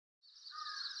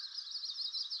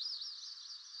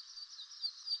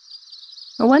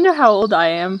I wonder how old I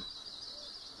am.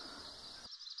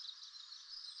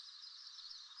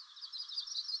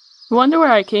 I wonder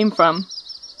where I came from.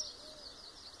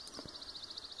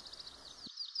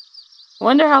 I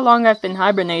wonder how long I've been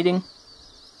hibernating.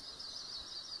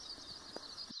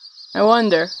 I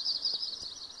wonder.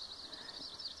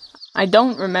 I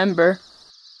don't remember.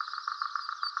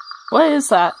 What is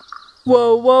that?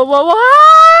 Whoa, whoa, whoa,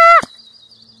 whoa!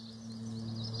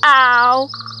 Ow!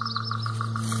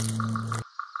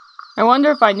 I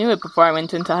wonder if I knew it before I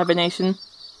went into hibernation.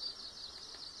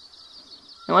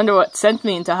 I wonder what sent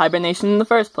me into hibernation in the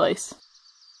first place.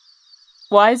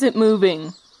 Why is it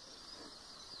moving?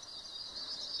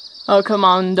 Oh, come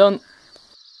on, don't...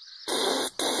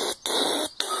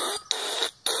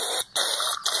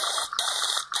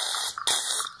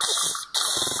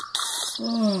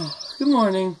 Oh, good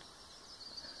morning.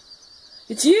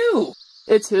 It's you!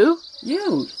 It's who?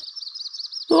 You!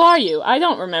 Who are you? I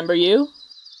don't remember you.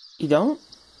 You don't?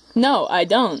 No, I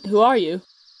don't. Who are you?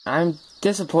 I'm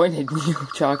disappointed in you,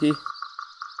 Chalky.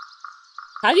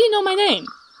 How do you know my name?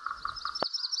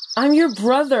 I'm your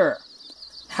brother!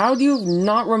 How do you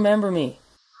not remember me?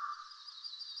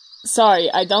 Sorry,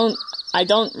 I don't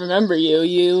remember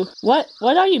you. What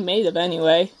are you made of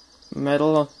anyway?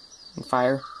 Metal and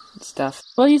fire and stuff.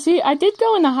 Well, you see, I did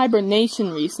go into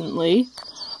hibernation recently,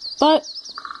 but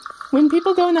when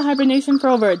people go into hibernation for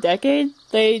over a decade,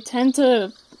 they tend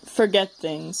to forget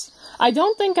things. I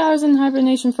don't think I was in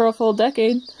hibernation for a full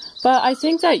decade, but I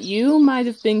think that you might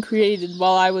have been created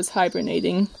while I was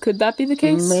hibernating. Could that be the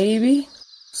case? Maybe.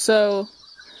 So,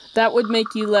 that would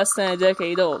make you less than a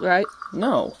decade old, right?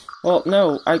 No. Well,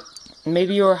 no,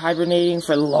 maybe you were hibernating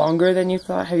for longer than you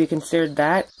thought. Have you considered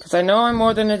that? Because I know I'm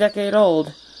more than a decade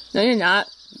old. No, you're not.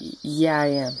 Yeah, I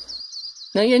am.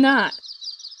 No, you're not.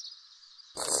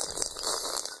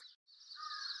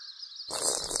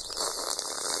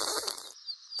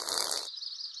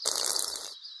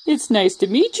 It's nice to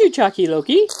meet you, Chalky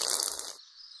Loki.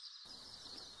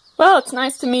 Well, it's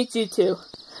nice to meet you too.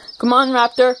 Come on,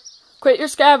 Raptor. Quit your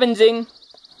scavenging.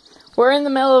 We're in the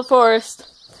middle of the forest,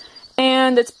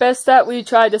 and it's best that we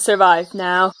try to survive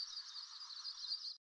now.